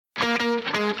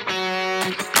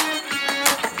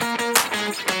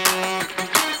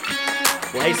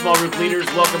Well, hey, small group leaders,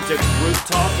 welcome to Group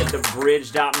Talk at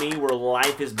thebridge.me, where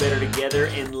life is better together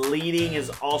and leading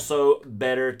is also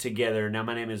better together. Now,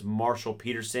 my name is Marshall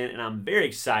Peterson, and I'm very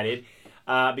excited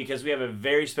because we have a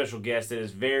very special guest that is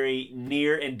very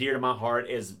near and dear to my heart,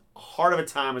 as hard of a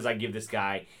time as I give this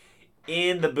guy.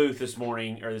 In the booth this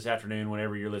morning, or this afternoon,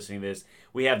 whenever you're listening to this,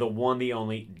 we have the one, the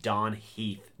only, Don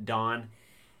Heath. Don,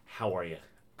 how are you?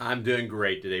 I'm doing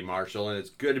great today, Marshall, and it's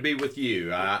good to be with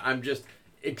you. I'm just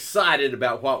excited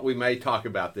about what we may talk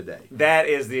about today. That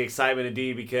is the excitement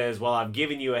indeed, because while I've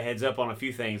given you a heads up on a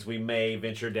few things, we may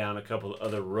venture down a couple of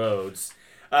other roads,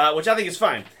 which I think is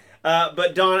fine.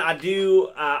 But Don,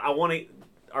 I want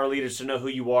our leaders to know who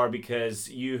you are, because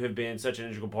you have been such an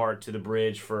integral part to the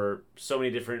Bridge for so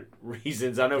many different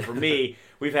reasons. I know for me,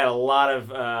 we've had a lot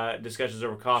of discussions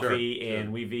over coffee,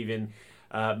 and we've even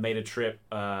made a trip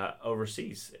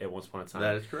overseas at once upon a time.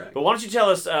 That is correct. But why don't you tell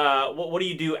us, what do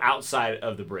you do outside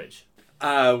of the Bridge?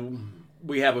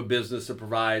 We have a business that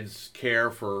provides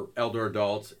care for elder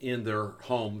adults in their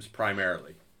homes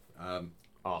primarily.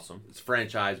 Awesome. It's a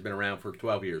franchise, been around for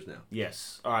 12 years now.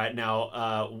 Yes. All right.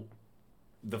 Now,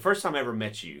 the first time I ever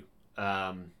met you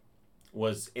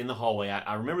was in the hallway.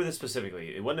 I remember this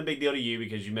specifically. It wasn't a big deal to you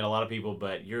because you met a lot of people,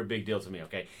 but you're a big deal to me,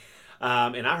 okay?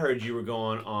 And I heard you were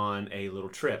going on a little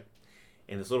trip,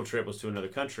 and this little trip was to another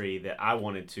country that I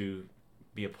wanted to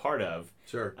be a part of.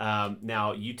 Sure.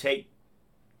 Now, you take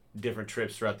different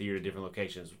trips throughout the year to different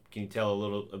locations. Can you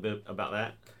tell a bit about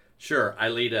that? Sure. I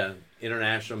lead an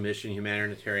international mission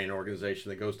humanitarian organization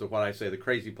that goes to what I say the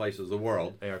crazy places of the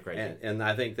world. They are crazy. And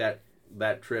I think that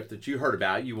trip that you heard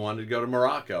about, you wanted to go to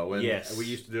Morocco, and yes, we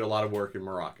used to do a lot of work in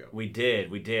Morocco. We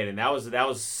did, and that was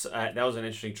an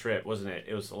interesting trip, wasn't it?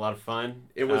 It was a lot of fun.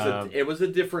 It was a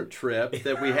different trip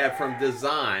that we had from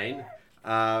design,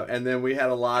 and then we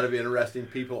had a lot of interesting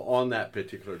people on that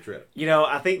particular trip. You know,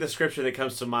 I think the scripture that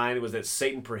comes to mind was that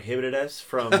Satan prohibited us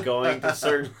from going to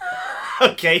certain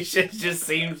occasions. Just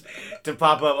seems to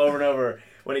pop up over and over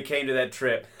when it came to that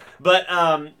trip. But,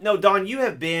 no, Don, you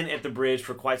have been at the Bridge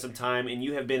for quite some time, and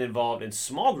you have been involved in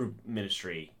small group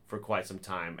ministry for quite some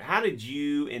time. How did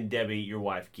you and Debbie, your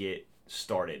wife, get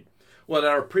started? Well, at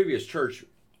our previous church,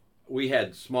 we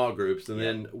had small groups, and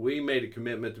then we made a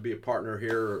commitment to be a partner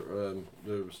here,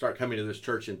 to start coming to this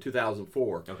church in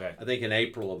 2004. Okay. I think in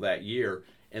April of that year.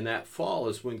 And that fall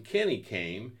is when Kenny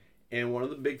came, and one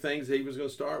of the big things that he was going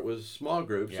to start was small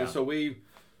groups. Yeah. And so we,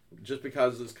 just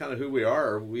because it's kind of who we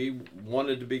are, we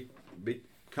wanted to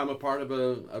become a part of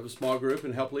a small group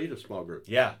and help lead a small group.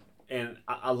 Yeah, and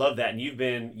I love that. And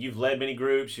you've led many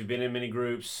groups. You've been in many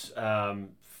groups.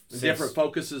 Different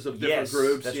focuses of different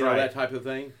groups, that's right. That type of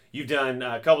thing. You've done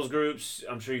couples groups.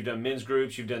 I'm sure you've done men's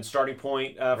groups. You've done Starting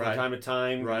Point from right. time to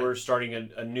time. Right. We're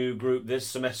starting a new group this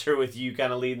semester with you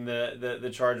kind of leading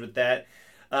the charge with that.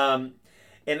 And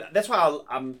that's why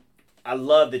I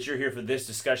love that you're here for this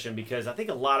discussion, because I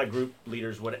think a lot of group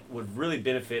leaders would really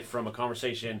benefit from a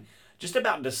conversation just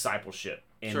about discipleship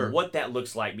and sure. what that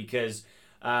looks like, because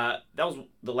that was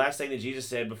the last thing that Jesus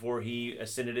said before he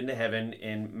ascended into heaven.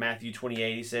 In Matthew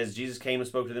 28, he says, Jesus came and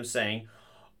spoke to them, saying,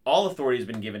 all authority has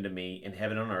been given to me in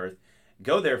heaven and on earth.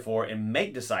 Go therefore and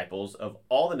make disciples of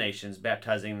all the nations,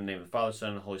 baptizing in the name of the Father, Son,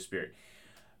 and the Holy Spirit.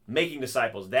 Making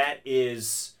disciples, that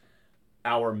is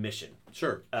our mission.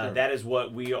 Sure. That is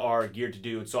what we are geared to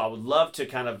do. And so I would love to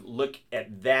kind of look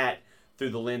at that through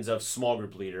the lens of small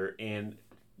group leader. And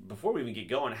before we even get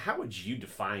going, how would you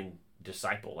define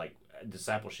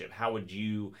discipleship? How would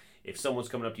you, if someone's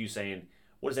coming up to you saying,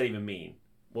 what does that even mean?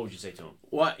 What would you say to them?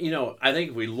 Well, I think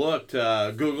if we looked,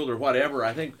 Googled or whatever,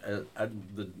 I think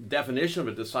the definition of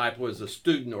a disciple is a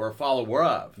student or a follower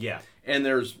of. Yeah. And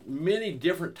there's many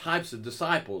different types of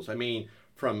disciples. I mean,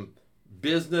 from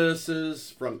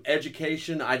businesses, from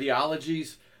education,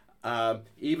 ideologies,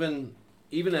 even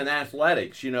in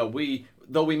athletics, though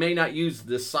we may not use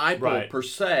disciple right. per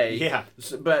se, yeah.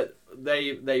 but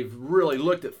they've really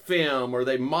looked at film, or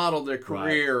they modeled their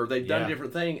career, right. or they've done yeah. a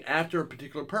different thing after a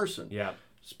particular person. Yeah.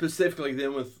 Specifically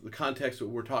then with the context that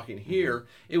we're talking here,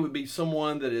 it would be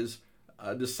someone that is,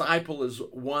 a disciple is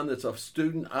one that's a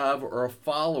student of or a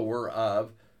follower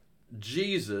of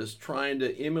Jesus, trying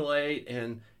to emulate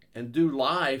and do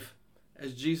life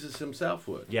as Jesus himself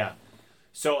would. Yeah.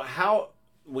 So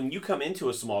when you come into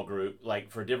a small group, like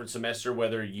for a different semester,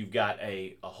 whether you've got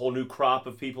a whole new crop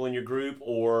of people in your group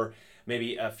or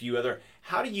maybe a few other,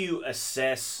 how do you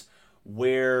assess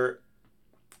where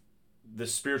the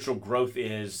spiritual growth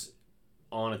is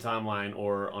on a timeline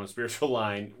or on a spiritual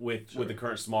line with the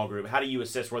current small group? How do you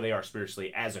assess where they are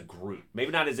spiritually as a group?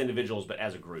 Maybe not as individuals, but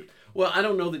as a group. Well, I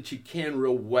don't know that you can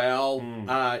real well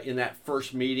in that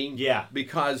first meeting. Yeah.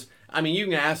 Because, I mean, you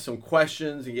can ask some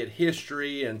questions and get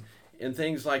history and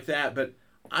things like that, but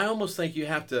I almost think you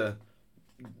have to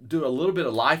do a little bit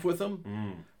of life with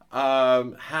them.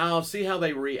 See how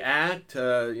they react.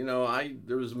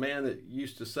 There was a man that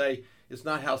used to say, it's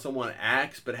not how someone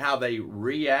acts, but how they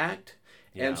react.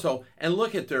 Yeah. And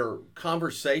look at their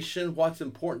conversation, what's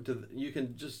important to you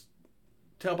can just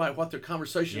tell by what their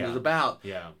conversation is about.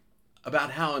 Yeah.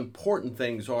 About how important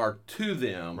things are to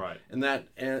them. Right.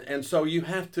 And so you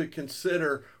have to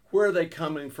consider where are they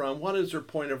coming from, what is their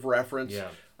point of reference,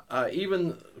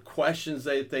 even questions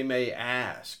that they may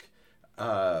ask.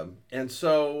 And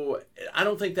so I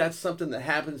don't think that's something that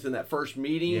happens in that first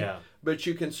meeting, but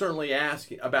you can certainly ask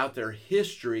about their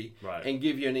history and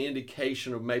give you an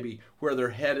indication of maybe where they're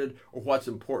headed or what's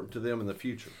important to them in the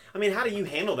future. I mean, how do you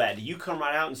handle that? Do you come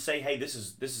right out and say, hey, this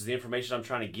is the information I'm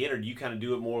trying to get, or do you kind of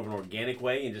do it more of an organic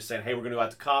way and just say, hey, we're going to go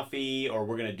out to coffee, or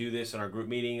we're going to do this in our group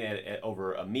meeting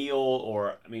over a meal?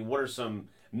 Or, I mean, what are some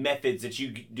methods that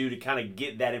you do to kind of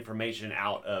get that information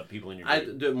out of people in your group? I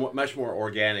do it much more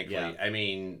organically. Yeah. I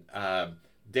mean,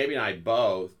 Debbie and I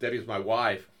both, Debbie's my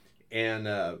wife, and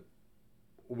I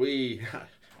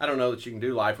don't know that you can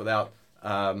do life without,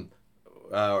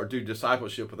 or do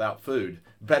discipleship without food.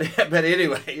 But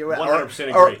anyway, 100%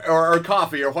 agree. Or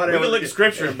coffee or whatever. We can look at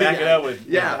scripture and back it up with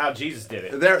how Jesus did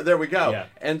it. There we go. Yeah.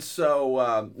 And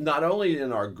so not only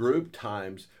in our group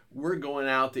times, we're going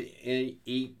out to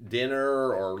eat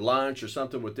dinner or lunch or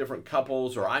something with different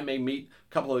couples, or I may meet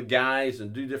a couple of guys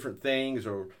and do different things,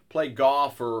 or play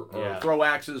golf or throw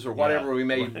axes or whatever we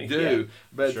may do.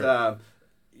 But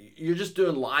you're just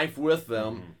doing life with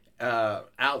them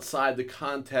outside the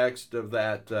context of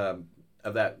that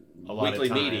weekly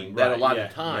meeting, that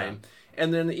allotted time.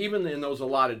 And then even in those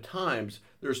allotted times,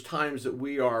 there's times that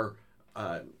we are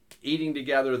eating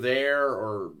together there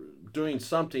or doing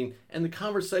something, and the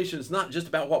conversation is not just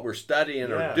about what we're studying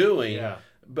or doing,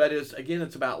 but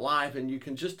it's about life, and you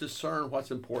can just discern what's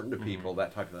important to people,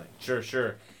 that type of thing.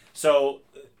 Sure. So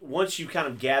once you kind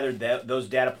of gathered those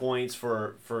data points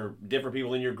for different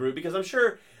people in your group, because I'm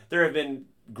sure there have been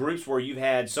groups where you've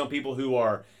had some people who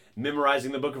are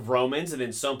memorizing the book of Romans, and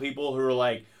then some people who are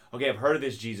like, okay, I've heard of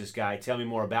this Jesus guy, tell me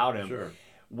more about him. Sure.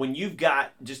 When you've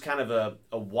got just kind of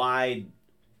a wide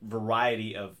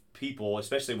variety of people,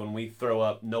 especially when we throw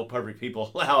up no perfect people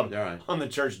allowed on the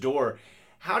church door,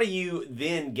 how do you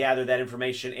then gather that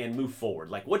information and move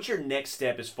forward? Like, what's your next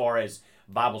step as far as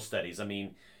Bible studies? I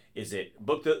mean, is it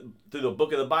through the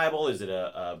book of the Bible? Is it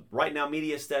a Right Now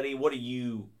media study? What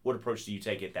approach do you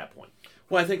take at that point?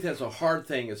 Well, I think that's a hard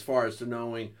thing as far as to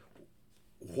knowing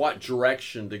what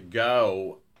direction to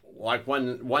go. Like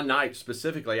one night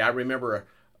specifically, I remember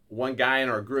one guy in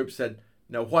our group said,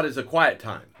 "No, what is a quiet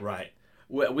time?" Right.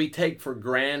 We take for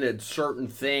granted certain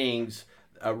things,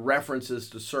 references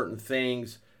to certain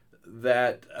things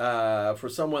that for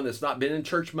someone that's not been in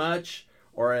church much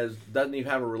or doesn't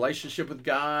even have a relationship with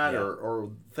God or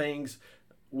things,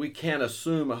 we can't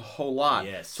assume a whole lot.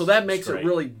 Yes, so that makes it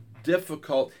really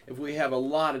difficult if we have a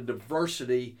lot of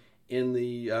diversity in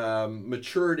the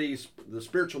the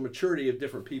spiritual maturity of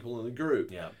different people in the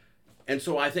group. Yeah. And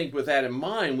so I think with that in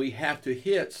mind, we have to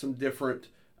hit some different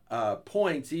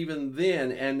points even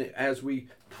then. And as we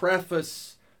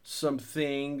preface some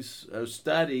things,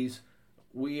 studies,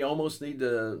 we almost need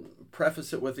to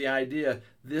preface it with the idea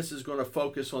this is going to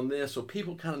focus on this, so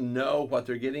people kind of know what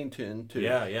they're getting into.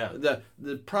 Yeah.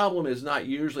 The problem is not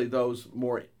usually those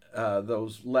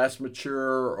less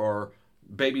mature or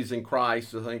babies in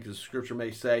Christ, I think as Scripture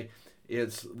may say.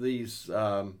 It's these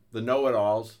the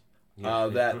know-it-alls.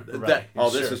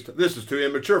 This is too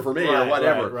immature for me or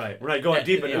whatever. Right. We're not going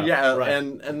deep enough. Yeah, right.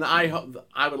 and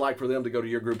I would like for them to go to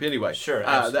your group anyway. Sure,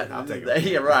 I'll take it.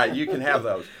 Yeah, right. You can have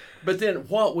those. But then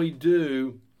what we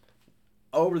do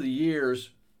over the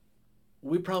years,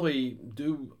 we probably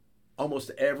do almost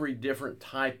every different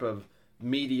type of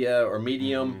media or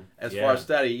medium as far as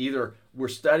study. Either we're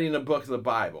studying a book of the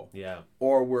Bible,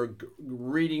 or we're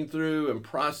reading through and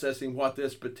processing what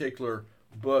this particular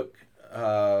book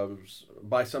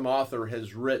by some author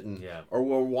has written, or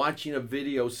we're watching a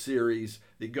video series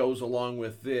that goes along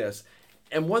with this.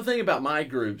 And one thing about my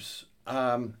groups,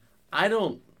 I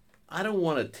don't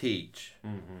want to teach.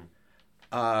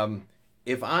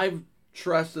 If I've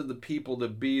trusted the people to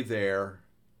be there,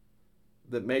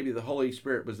 that maybe the Holy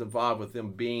Spirit was involved with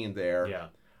them being there,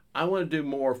 I want to do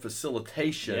more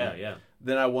facilitation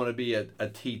than I want to be a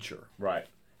teacher. Right.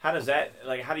 How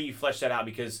do you flesh that out?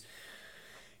 Because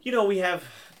We have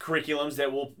curriculums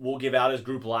that we'll give out as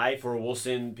Group Life, or we'll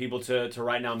send people to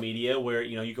Right Now Media, where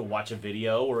you can watch a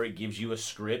video, or it gives you a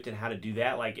script and how to do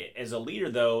that. Like, as a leader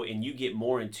though, and you get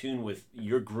more in tune with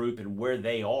your group and where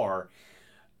they are,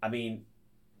 I mean,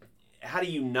 how do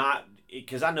you not?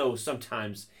 Because I know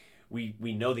sometimes we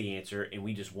know the answer and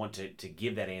we just want to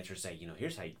give that answer, say,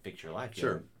 here's how you fix your life,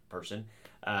 Sure. young person,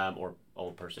 or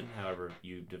old person, however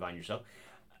you define yourself.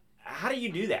 How do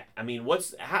you do that? I mean,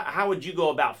 how would you go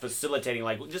about facilitating?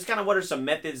 Like, just kind of what are some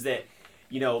methods that,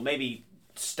 maybe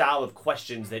style of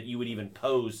questions that you would even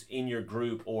pose in your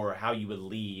group, or how you would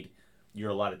lead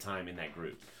your allotted time in that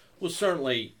group? Well,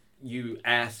 certainly you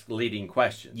ask leading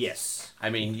questions. Yes. I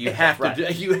mean, you have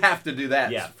Right. you have to do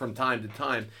that Yeah. from time to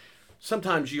time.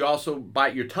 Sometimes you also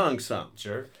bite your tongue some.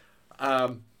 Sure.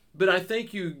 But I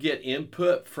think you get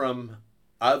input from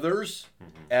others.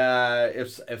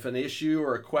 If an issue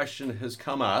or a question has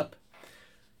come up,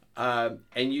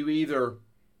 and you either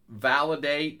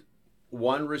validate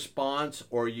one response,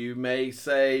 or you may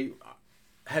say,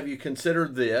 have you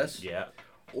considered this? Yeah.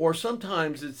 Or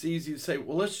sometimes it's easy to say,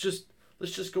 well, let's just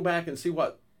go back and see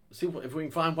if we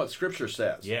can find what Scripture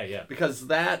says. Yeah, yeah. Because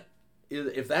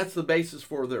if that's the basis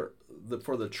for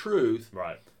the truth,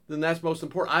 Right. then that's most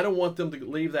important. I don't want them to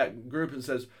leave that group and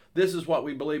says, this is what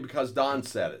we believe because Don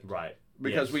said it. Right.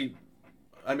 Because Yes.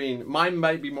 mine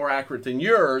might be more accurate than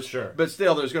yours, Sure. but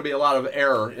still there's going to be a lot of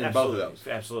error in both of those.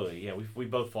 Absolutely. Yeah, we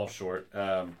both fall short.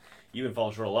 You've been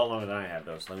falling short a lot longer than I have,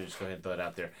 though, so let me just go ahead and throw it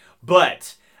out there.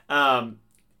 But, and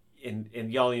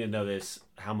y'all need to know this,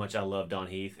 how much I love Don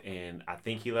Heath, and I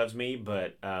think he loves me,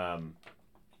 but,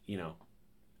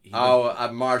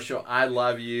 Marshall, I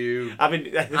love you. I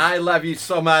mean, I love you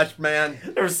so much, man.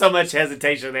 there was so much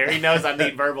hesitation there. He knows I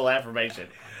need verbal affirmation.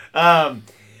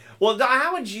 Well, Don,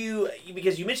 how would you,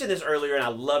 because you mentioned this earlier and I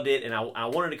loved it and I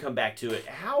wanted to come back to it,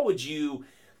 how would you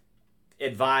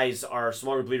advise our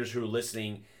small group leaders who are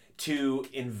listening to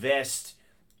invest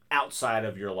outside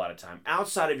of your allotted time,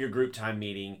 outside of your group time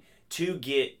meeting, to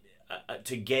get,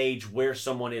 to gauge where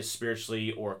someone is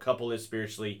spiritually or a couple is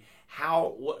spiritually?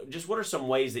 What are some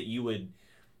ways that you would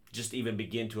just even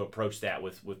begin to approach that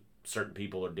with certain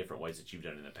people, or different ways that you've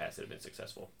done in the past that have been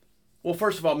successful? Well,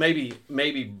 first of all,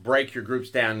 maybe break your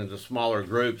groups down into smaller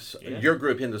groups, Yeah. your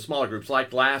group into smaller groups.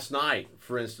 Like last night,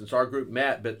 for instance, our group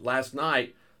met, but last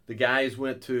night the guys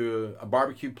went to a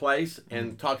barbecue place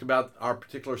and talked about our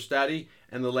particular study,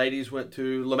 and the ladies went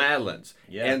to La Madeleine's.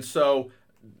 Yeah. And so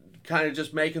kind of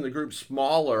just making the group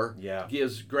smaller Yeah.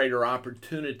 gives greater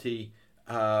opportunity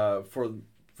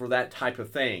for that type of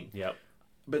thing. Yep.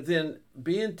 But then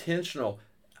be intentional.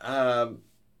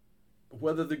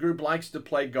 Whether the group likes to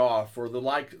play golf, or the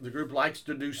group likes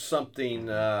to do something,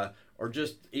 or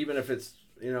just even if it's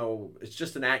it's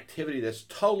just an activity that's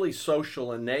totally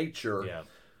social in nature.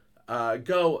 Yeah.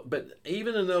 Go. But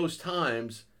even in those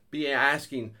times, be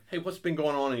asking, hey, what's been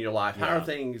going on in your life? How Yeah. are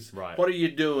things? Right. What are you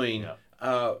doing?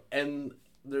 Yeah. And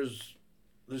there's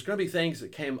going to be things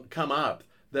that come up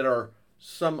that are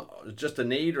some just a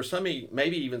need, or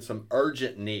maybe even some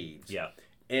urgent needs. Yeah.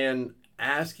 And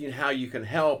asking how you can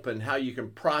help and how you can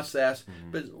process,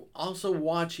 Mm-hmm. but also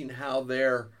watching how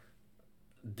they're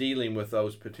dealing with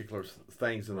those particular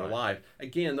things in their Right. life.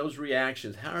 Again, those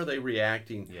reactions, how are they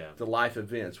reacting Yeah. to life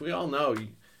events? We all know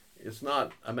it's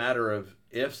not a matter of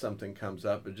if something comes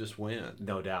up, but just when.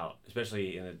 No doubt,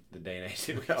 especially in the day and age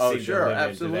that we Oh, seem to sure, live in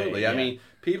absolutely. today. I Yeah. mean,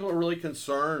 people are really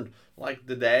concerned, like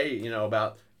today,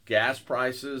 about gas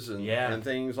prices and Yeah. and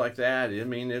things like that. I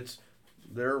mean,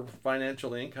 their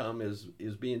financial income is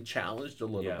being challenged a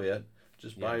little Yeah. bit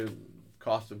just by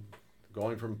cost of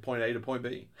going from point A to point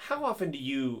B. How often do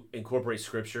you incorporate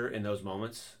scripture in those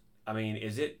moments? I mean,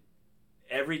 is it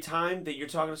every time that you're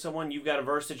talking to someone, you've got a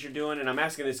verse that you're doing? And I'm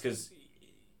asking this because,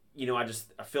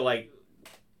 I feel like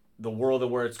the world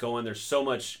and where it's going, there's so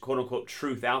much quote unquote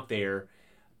truth out there.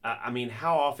 I mean,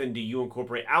 how often do you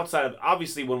incorporate outside of,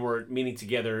 obviously when we're meeting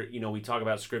together, we talk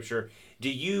about scripture. Do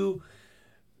you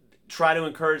try to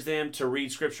encourage them to read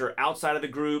scripture outside of the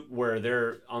group where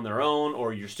they're on their own,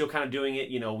 or you're still kind of doing it?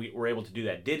 We're able to do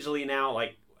that digitally now.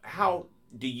 Like, how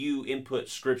do you input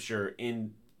scripture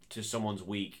into someone's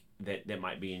week that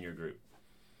might be in your group?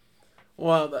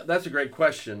 Well, that's a great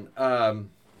question.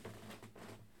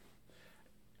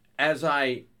 As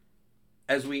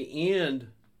we end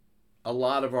a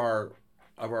lot of our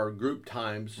group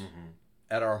times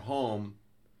at our home,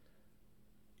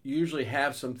 usually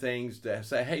have some things to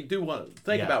say, hey,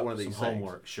 think about one of these some things.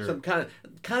 homework, sure. Some kind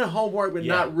of homework, but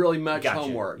Yeah. not really much Gotcha.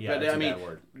 homework. Yeah, but that's I a mean, bad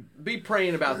word. be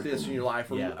praying about this in your life,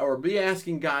 or, Yeah. or be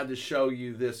asking God to show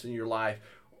you this in your life,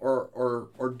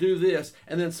 or do this.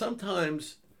 And then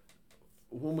sometimes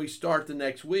when we start the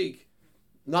next week,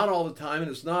 not all the time, and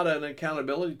it's not an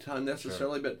accountability time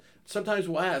necessarily, but sometimes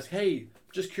we'll ask, hey,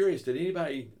 just curious,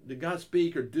 did God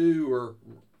speak or do or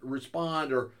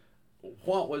respond, or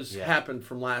what was happened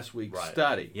from last week's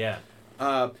study? Yeah.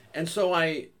 And so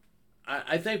I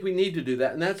think we need to do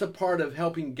that, and that's a part of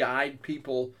helping guide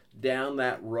people down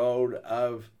that road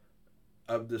of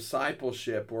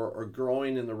discipleship or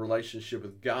growing in the relationship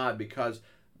with God, because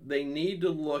they need to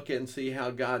look and see how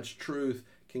God's truth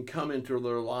can come into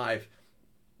their life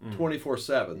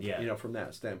 24/7, from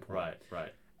that standpoint.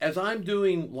 Right. As I'm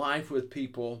doing life with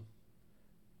people,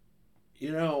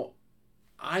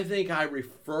 I think I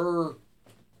refer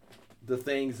the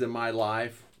things in my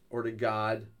life or to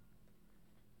God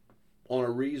on a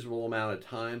reasonable amount of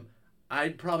time.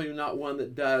 I'm probably not one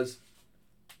that does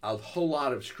a whole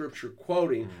lot of scripture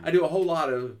quoting. I do a whole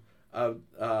lot of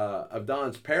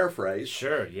Don's paraphrase.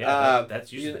 Sure, yeah,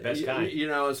 that's usually the best kind.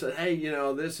 And said, hey,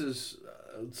 this is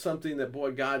something that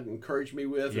God encouraged me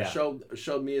with, or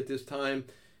showed me at this time,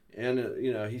 and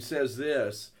he says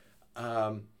this.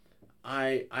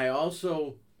 I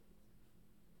also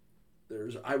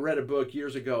I read a book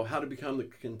years ago, How to Become the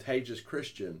Contagious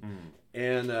Christian,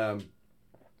 and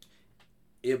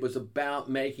it was about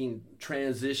making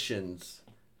transitions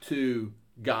to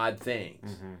God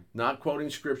things, not quoting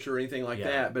scripture or anything like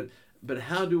that, but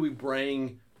how do we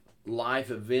bring life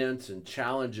events and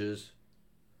challenges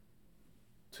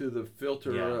to the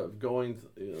filter of going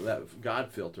that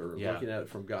God filter, looking at it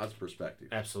from God's perspective.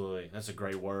 Absolutely, that's a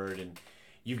great word, and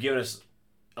you've given us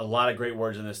a lot of great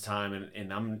words in this time,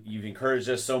 and you've encouraged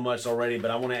us so much already.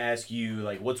 But I want to ask you,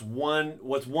 like, what's one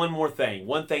more thing,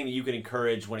 one thing that you can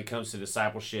encourage when it comes to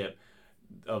discipleship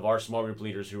of our small group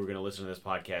leaders who are going to listen to this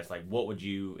podcast? Like, what would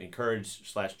you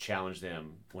encourage / challenge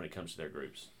them when it comes to their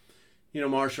groups?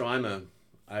 Marshall,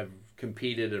 I've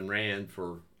competed and ran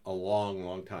for a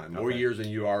long time, more years than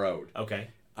you are owed. Okay.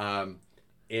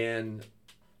 And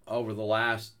over the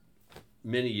last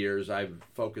many years, I've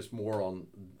focused more on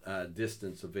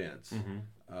distance events.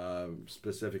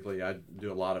 Specifically, I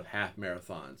do a lot of half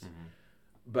marathons.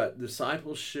 But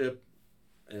discipleship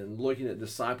and looking at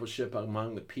discipleship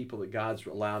among the people that God's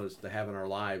allowed us to have in our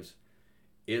lives,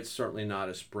 it's certainly not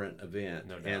a sprint event.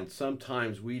 No doubt. And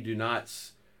sometimes we do not,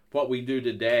 what we do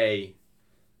today,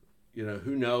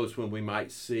 who knows when we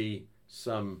might see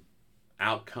some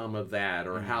outcome of that,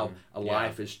 or how a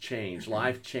life has changed.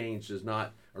 Life change does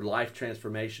not, or life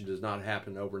transformation does not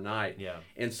happen overnight. Yeah.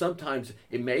 And sometimes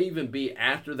it may even be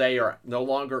after they are no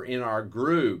longer in our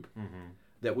group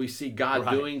that we see God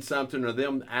doing something, or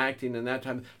them acting in that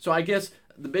time. So I guess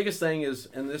the biggest thing is,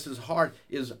 and this is hard,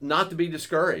 is not to be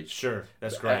discouraged. Sure,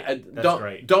 that's great.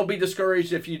 Don't be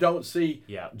discouraged if you don't see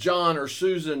John or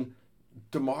Susan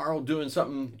tomorrow doing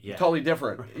something totally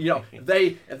different. If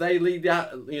they lead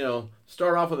out,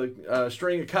 start off with a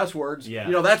string of cuss words,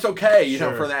 that's okay,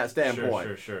 from that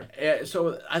standpoint. Sure.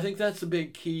 So I think that's the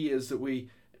big key, is that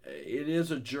it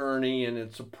is a journey and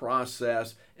it's a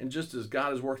process, and just as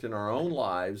God has worked in our own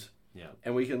lives,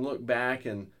 and we can look back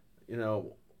and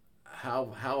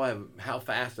how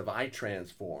fast have I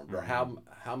transformed, or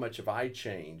how much have I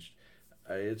changed?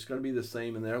 It's going to be the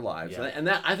same in their lives, and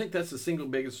that, I think that's the single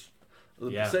biggest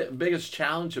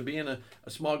challenge of being a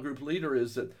small group leader,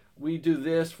 is that we do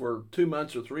this for 2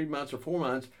 months or 3 months or 4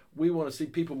 months. We want to see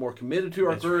people more committed to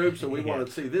our groups, and we want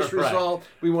to see this result.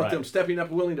 We want them stepping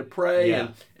up, willing to pray,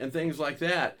 and things like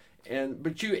that.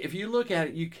 But if you look at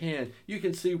it, you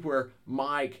can see where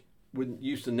Mike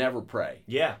used to never pray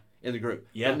in the group.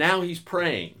 And now he's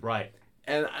praying. Right.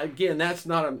 And again, that's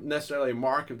not necessarily a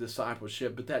mark of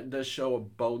discipleship, but that does show a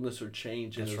boldness or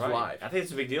change in his life. I think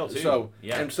it's a big deal too.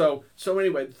 So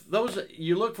anyway, those,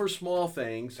 you look for small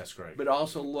things. That's great. But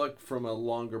also look from a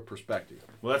longer perspective.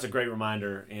 Well, that's a great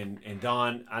reminder. And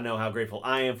Don, I know how grateful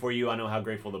I am for you. I know how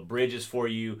grateful the Bridge is for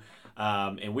you.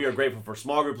 And we are grateful for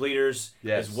small group leaders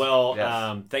as well.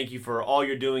 Yes. Thank you for all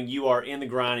you're doing. You are in the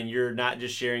grind, and you're not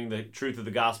just sharing the truth of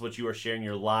the gospel, but you are sharing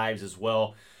your lives as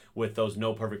well with those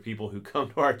no perfect people who come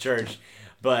to our church.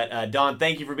 But Don,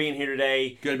 thank you for being here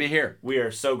today. Good to be here. We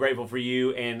are so grateful for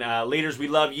you. And leaders, we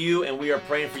love you, and we are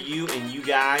praying for you. And you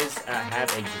guys have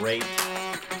a great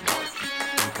March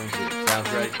 2022. Sounds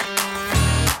great.